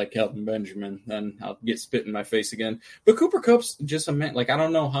Giants, just like Kelvin Benjamin, then I'll get spit in my face again. But Cooper Kupp's just a man. Like, I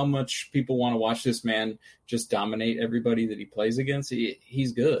don't know how much people want to watch this man just dominate everybody that he plays against.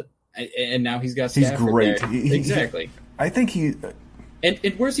 He's good. And now he's got Stafford. He's great. There. Exactly. I think he. And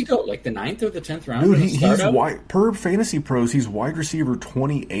where's he go? Like the 9th or the 10th round? Dude, he's wide, per Fantasy Pros. He's wide receiver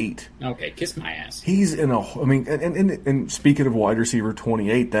 28. Okay, kiss my ass. He's in a. I mean, and speaking of wide receiver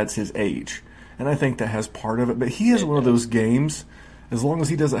 28, that's his age, and I think that has part of it. But he is one of those games. As long as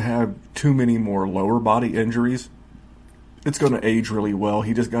he doesn't have too many more lower body injuries, it's going to age really well.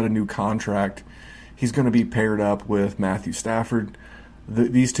 He just got a new contract. He's going to be paired up with Matthew Stafford.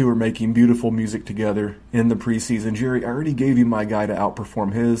 These two are making beautiful music together in the preseason. Jerry, I already gave you my guy to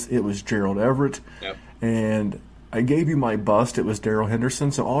outperform his. It was Gerald Everett. Yep. And I gave you my bust. It was Darrell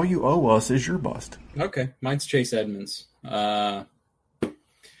Henderson. So all you owe us is your bust. Okay. Mine's Chase Edmonds.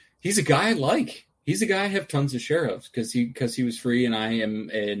 He's a guy I like. He's a guy I have tons of share of because he was free, and I am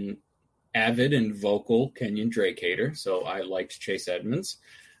an avid and vocal Kenyon Drake hater. So I liked Chase Edmonds.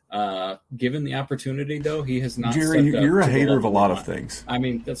 Given the opportunity, though, he has not. Jerry, you're a hater of a lot of things. I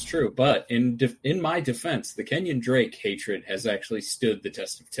mean, that's true. But in my defense, the Kenyon Drake hatred has actually stood the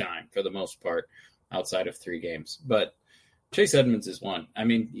test of time for the most part, outside of 3 games. But Chase Edmonds is one. I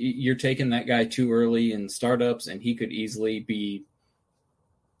mean, you're taking that guy too early in startups, and he could easily be,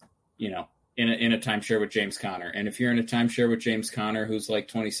 in a timeshare with James Conner. And if you're in a timeshare with James Conner, who's like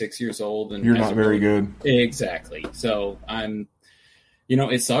 26 years old, and you're not very good. Exactly. So I'm.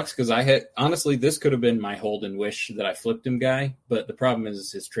 It sucks because honestly, this could have been my hold and wish that I flipped him guy. But the problem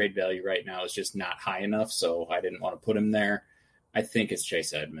is his trade value right now is just not high enough. So I didn't want to put him there. I think it's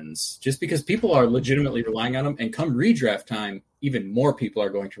Chase Edmonds just because people are legitimately relying on him. And come redraft time, even more people are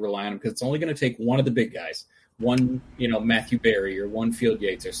going to rely on him because it's only going to take one of the big guys, one, Matthew Berry or one Field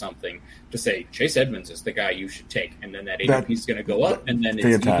Yates or something to say Chase Edmonds is the guy you should take. And then that ADP is going to go up and then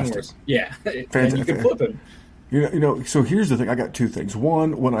it's even worse. Yeah. Then you can flip him. So here's the thing. I got two things.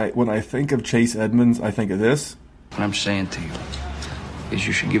 One, when I think of Chase Edmonds, I think of this. What I'm saying to you is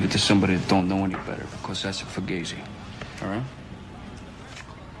you should give it to somebody that don't know any better, because that's a fugazi. All right?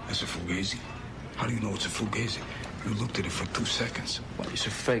 That's a fugazi? How do you know it's a fugazi? You looked at it for 2 seconds. Well, it's a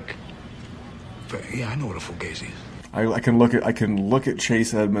fake. Yeah, I know what a fugazi is. I can look at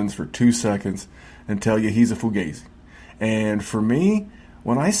Chase Edmonds for 2 seconds and tell you he's a fugazi. And for me,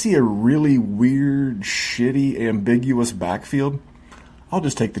 when I see a really weird, shitty, ambiguous backfield, I'll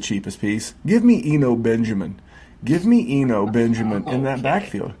just take the cheapest piece. Give me Eno Benjamin. Give me Eno Benjamin in that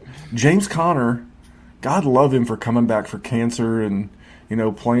backfield. James Conner, God love him for coming back for cancer and,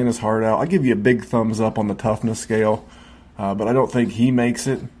 playing his heart out. I give you a big thumbs up on the toughness scale, but I don't think he makes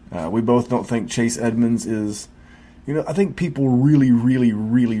it. We both don't think Chase Edmonds is, I think people really, really,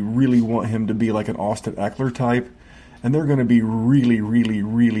 really, really want him to be like an Austin Eckler type, and they're going to be really, really,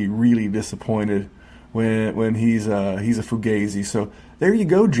 really, really disappointed when he's a fugazi. So there you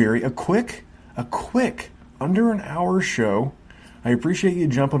go, Jerry. A quick under an hour show. I appreciate you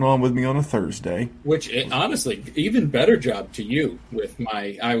jumping on with me on a Thursday. Which, honestly, even better job to you with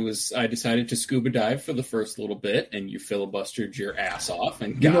I decided to scuba dive for the first little bit, and you filibustered your ass off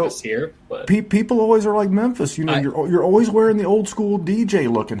and got us here. But people always are like Memphis. You're always wearing the old school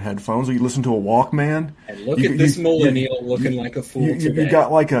DJ looking headphones. Or you listen to a Walkman. And look at this millennial looking like a fool today. You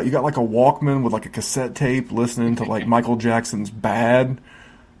got like a Walkman with like a cassette tape, listening to like Michael Jackson's Bad.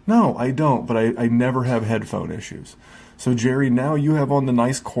 No, I don't. But I never have headphone issues. So, Jerry, now you have on the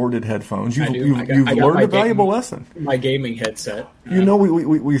nice corded headphones. You've learned a valuable lesson. My gaming headset.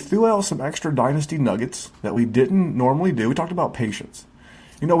 We threw out some extra Dynasty nuggets that we didn't normally do. We talked about patience.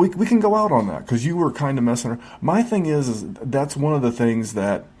 We can go out on that because you were kind of messing around. My thing is that's one of the things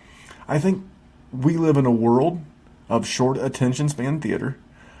that I think we live in a world of short attention span theater.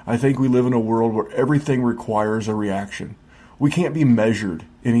 I think we live in a world where everything requires a reaction. We can't be measured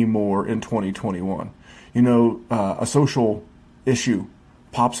anymore in 2021. A social issue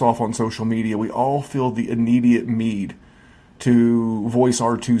pops off on social media. We all feel the immediate need to voice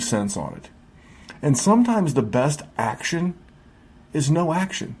our 2 cents on it. And sometimes the best action is no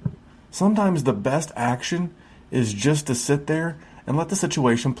action. Sometimes the best action is just to sit there and let the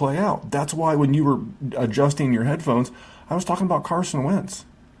situation play out. That's why when you were adjusting your headphones, I was talking about Carson Wentz.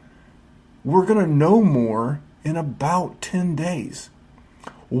 We're going to know more in about 10 days.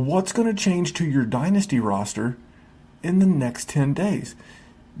 What's going to change to your Dynasty roster in the next 10 days?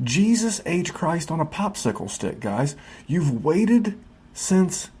 Jesus H. Christ on a popsicle stick, guys. You've waited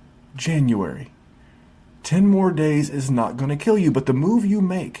since January. 10 more days is not going to kill you, but the move you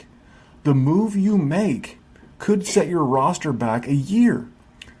make could set your roster back a year,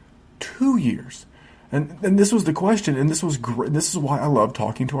 2 years. And this was the question, and this was great. This is why I love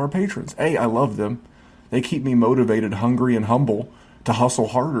talking to our patrons. I love them. They keep me motivated, hungry, and humble to hustle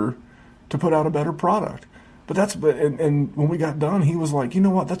harder to put out a better product. But and when we got done, he was like, you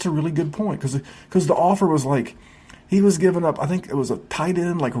know what, that's a really good point. Because the offer was like, he was giving up, I think it was a tight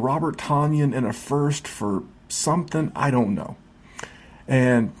end like Robert Tonyan and a first for something, I don't know.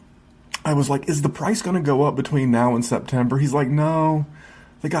 And I was like, is the price going to go up between now and September? He's like, no,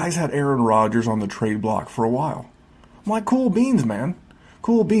 the guy's had Aaron Rodgers on the trade block for a while. I'm like, cool beans, man.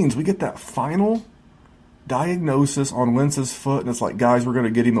 Cool beans. We get that final diagnosis on Wentz's foot, and it's like, guys, we're going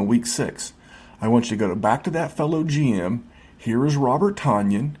to get him in week 6. I want you to go back to that fellow GM. Here is Robert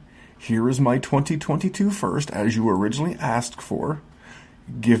Tonyan. Here is my 2022 first, as you originally asked for.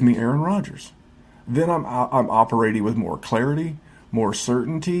 Give me Aaron Rodgers. Then I'm operating with more clarity, more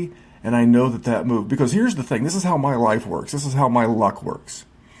certainty, and I know that move. Because here's the thing. This is how my life works. This is how my luck works.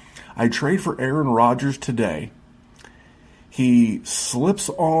 I trade for Aaron Rodgers today. He slips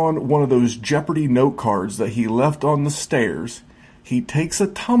on one of those Jeopardy note cards that he left on the stairs. He takes a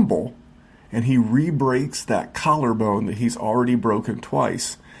tumble, and he re-breaks that collarbone that he's already broken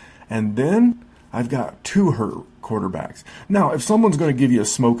twice. And then I've got 2 hurt quarterbacks. Now, if someone's going to give you a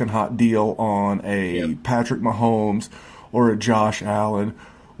smoking hot deal on a Patrick Mahomes or a Josh Allen,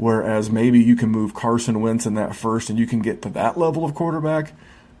 whereas maybe you can move Carson Wentz in that first and you can get to that level of quarterback,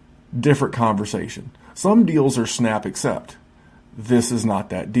 different conversation. Some deals are snap accept. This is not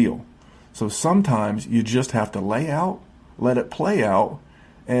that deal. So sometimes you just have to lay out, let it play out,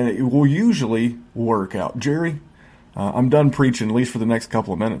 and it will usually work out. Jerry, I'm done preaching, at least for the next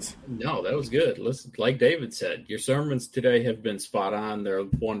couple of minutes. No, that was good. Listen, like David said, your sermons today have been spot on. They're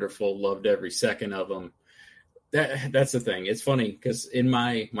wonderful. Loved every second of them. That's the thing. It's funny because in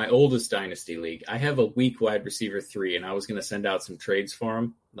my oldest Dynasty league, I have a weak wide receiver 3, and I was going to send out some trades for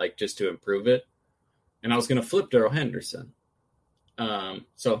him, like just to improve it. And I was going to flip Darrell Henderson.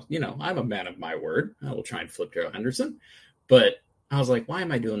 So, I'm a man of my word. I will try and flip Darrell Henderson. But I was like, why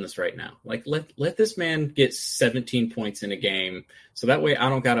am I doing this right now? Like, let this man get 17 points in a game, so that way I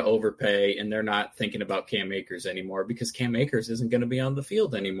don't got to overpay, and they're not thinking about Cam Akers anymore, because Cam Akers isn't going to be on the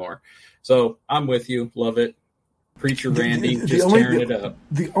field anymore. So I'm with you. Love it. Preacher Randy, tearing it up.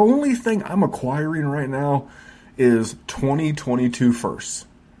 The only thing I'm acquiring right now is 2022 firsts.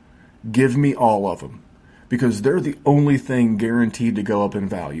 Give me all of them, because they're the only thing guaranteed to go up in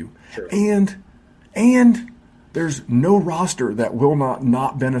value. Sure. And there's no roster that will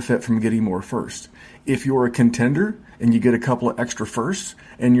not benefit from getting more firsts. If you're a contender and you get a couple of extra firsts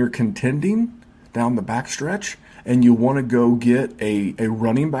and you're contending down the backstretch and you want to go get a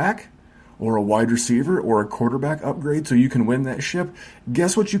running back or a wide receiver or a quarterback upgrade so you can win that ship,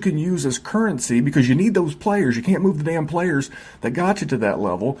 guess what you can use as currency, because you need those players. You can't move the damn players that got you to that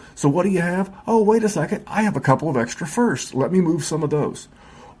level. So what do you have? Oh, wait a second. I have a couple of extra firsts. Let me move some of those.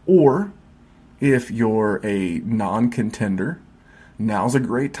 Or if you're a non-contender, now's a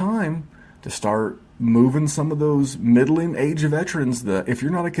great time to start moving some of those middling age veterans. If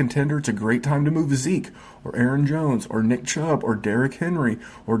you're not a contender, it's a great time to move Zeke or Aaron Jones or Nick Chubb or Derrick Henry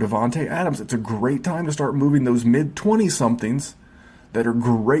or Devontae Adams. It's a great time to start moving those mid-20-somethings that are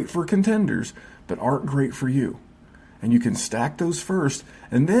great for contenders but aren't great for you. And you can stack those first,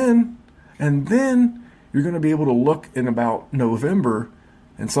 and then you're going to be able to look in about November,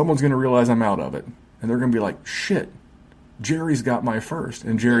 and someone's going to realize I'm out of it. And they're going to be like, shit, Jerry's got my first.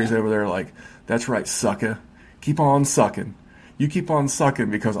 And Jerry's over there like, that's right, sucker. Keep on sucking. You keep on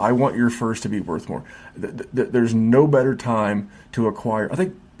sucking because I want your first to be worth more. There's no better time to acquire. I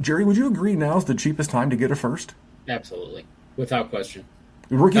think, Jerry, would you agree now is the cheapest time to get a first? Absolutely. Without question.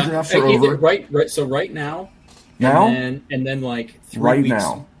 The rookie drafts are over. Right. So right now? Now? And then like 3 right weeks.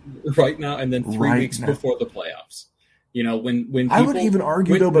 Now. Right now, and then 3 weeks before the playoffs. When people, I would even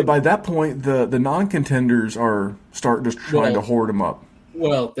argue but by that point the non-contenders are just trying to hoard them up.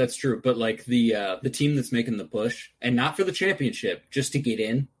 Well, that's true, but like the team that's making the push, and not for the championship, just to get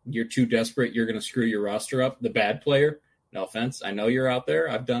in, you're too desperate. You're going to screw your roster up. The bad player, no offense, I know you're out there.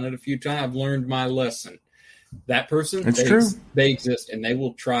 I've done it a few times. I've learned my lesson. That person, they exist, and they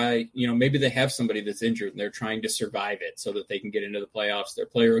will try. Maybe they have somebody that's injured, and they're trying to survive it so that they can get into the playoffs. Their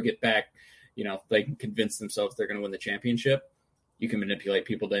player will get back. They can convince themselves they're going to win the championship. You can manipulate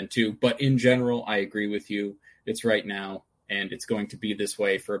people then too. But in general, I agree with you. It's right now, and it's going to be this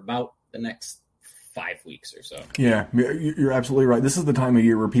way for about the next 5 weeks or so. Yeah, you're absolutely right. This is the time of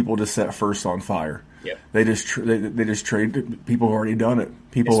year where people just set first on fire. Yep. They just trade. People have already done it.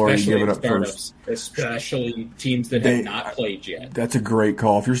 People have already given up first. Especially teams that have not played yet. That's a great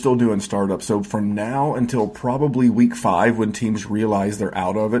call. If you're still doing startups. So from now until probably week 5, when teams realize they're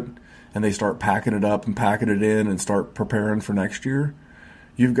out of it, and they start packing it up and packing it in and start preparing for next year,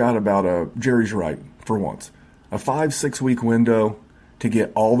 you've got about Jerry's right for once, a 5-6 week window to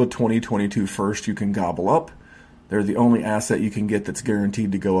get all the 2022 first you can gobble up. They're the only asset you can get that's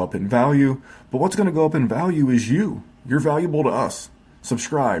guaranteed to go up in value. But what's going to go up in value is you. You're valuable to us.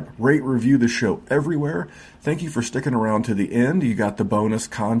 Subscribe, rate, review the show everywhere. Thank you for sticking around to the end. You got the bonus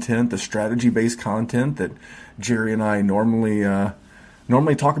content, the strategy-based content that Jerry and I normally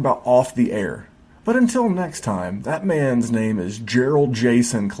talk about off the air. But until next time, that man's name is Gerald J.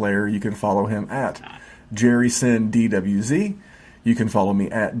 Sinclair. You can follow him at JerrySinDWZ. You can follow me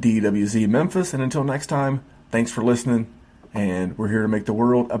at DWZ Memphis. And until next time, thanks for listening. And we're here to make the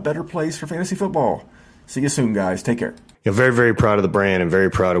world a better place for fantasy football. See you soon, guys. Take care. Very, very proud of the brand and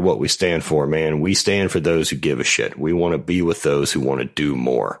very proud of what we stand for, man. We stand for those who give a shit. We want to be with those who want to do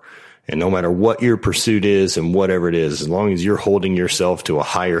more. And no matter what your pursuit is and whatever it is, as long as you're holding yourself to a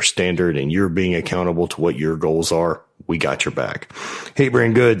higher standard and you're being accountable to what your goals are, we got your back. Hate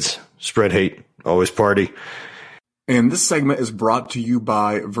brand goods, spread hate, always party. And this segment is brought to you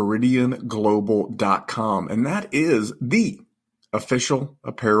by ViridianGlobal.com. And that is the official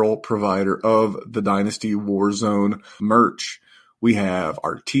apparel provider of the Dynasty WarZone merch. We have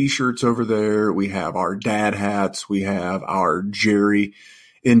our t-shirts over there. We have our dad hats. We have our Jerry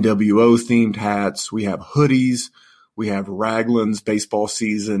NWO themed hats. We have hoodies. We have Raglans. Baseball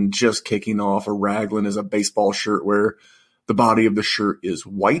season just kicking off. A Raglan is a baseball shirt where the body of the shirt is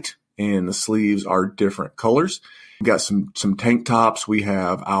white and the sleeves are different colors. We got some tank tops. We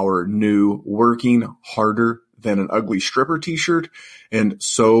have our new Working Harder Than an Ugly Stripper t-shirt and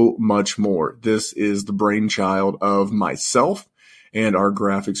so much more. This is the brainchild of myself and our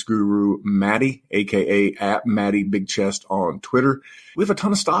graphics guru, Maddie, a.k.a. at Maddie Big Chest on Twitter. We have a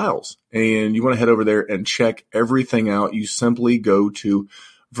ton of styles, and you want to head over there and check everything out. You simply go to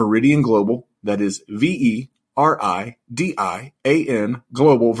Viridian Global, that is VERIDIAN VRIDIAN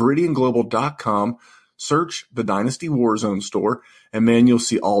Global, ViridianGlobal.com. Search the Dynasty WarZone store, and man, you'll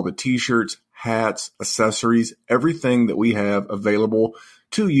see all the t-shirts, hats, accessories, everything that we have available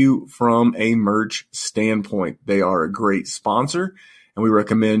to you from a merch standpoint. They are a great sponsor, and we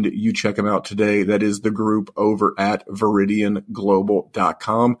recommend you check them out today. That is the group over at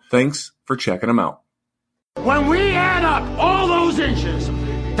ViridianGlobal.com. Thanks for checking them out. When we add up all those inches,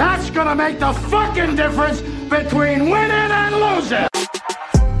 that's gonna make the fucking difference between winning and losing.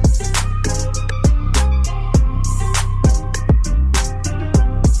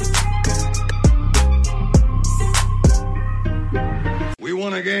 We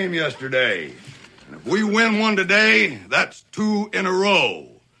won a game yesterday. And if we win one today, that's 2 in a row.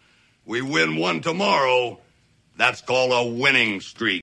 We win one tomorrow, that's called a winning streak.